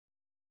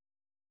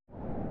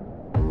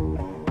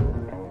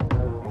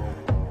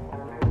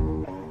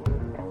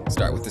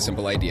Start with the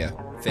simple idea.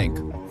 Think.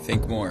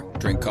 Think more.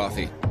 Drink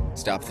coffee.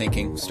 Stop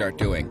thinking, start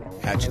doing.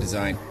 Hatch a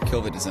design, kill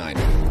the design.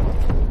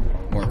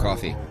 More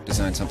coffee.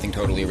 Design something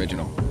totally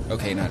original.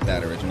 Okay, not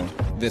that original.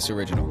 This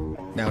original.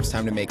 Now it's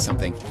time to make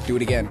something. Do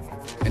it again.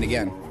 And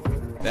again.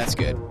 That's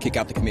good. Kick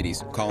out the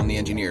committees. Call in the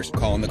engineers.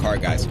 Call in the car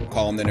guys.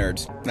 Call in the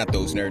nerds. Not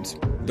those nerds.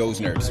 Those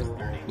nerds.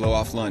 Blow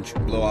off lunch.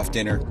 Blow off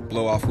dinner.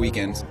 Blow off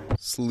weekends.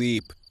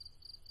 Sleep.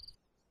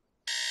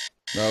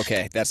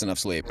 Okay, that's enough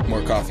sleep.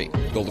 More coffee.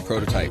 Build a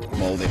prototype.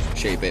 Mold it.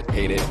 Shape it.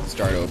 Hate it.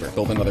 Start over.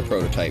 Build another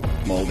prototype.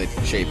 Mold it.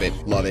 Shape it.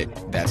 Love it.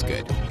 That's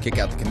good. Kick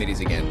out the committees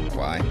again.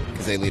 Why?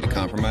 Because they lead to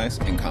compromise,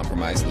 and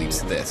compromise leads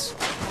to this.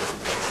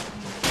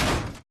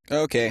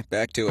 Okay,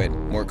 back to it.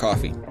 More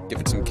coffee. Give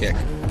it some kick.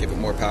 Give it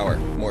more power.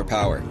 More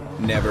power.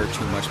 Never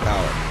too much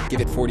power.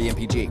 Give it 40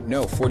 mpg.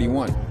 No,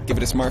 41. Give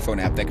it a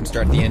smartphone app that can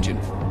start the engine.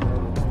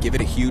 Give it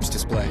a huge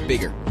display.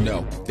 Bigger.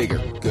 No. Bigger.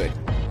 Good.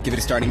 Give it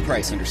a starting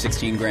price under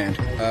 16 grand.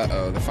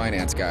 Uh-oh, the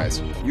finance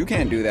guys. You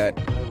can't do that.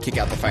 Kick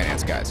out the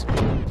finance guys.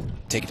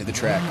 Take it to the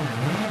track.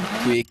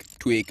 Tweak,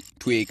 tweak,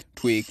 tweak,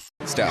 tweak.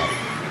 Stop.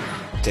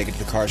 Take it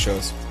to the car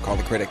shows. Call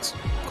the critics.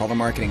 Call the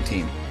marketing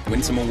team.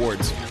 Win some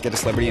awards. Get a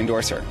celebrity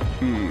endorser.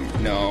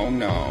 No.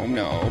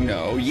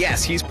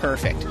 Yes, he's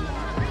perfect.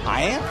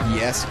 I am?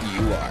 Yes,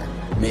 you are.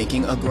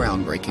 Making a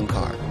groundbreaking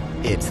car.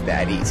 It's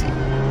that easy.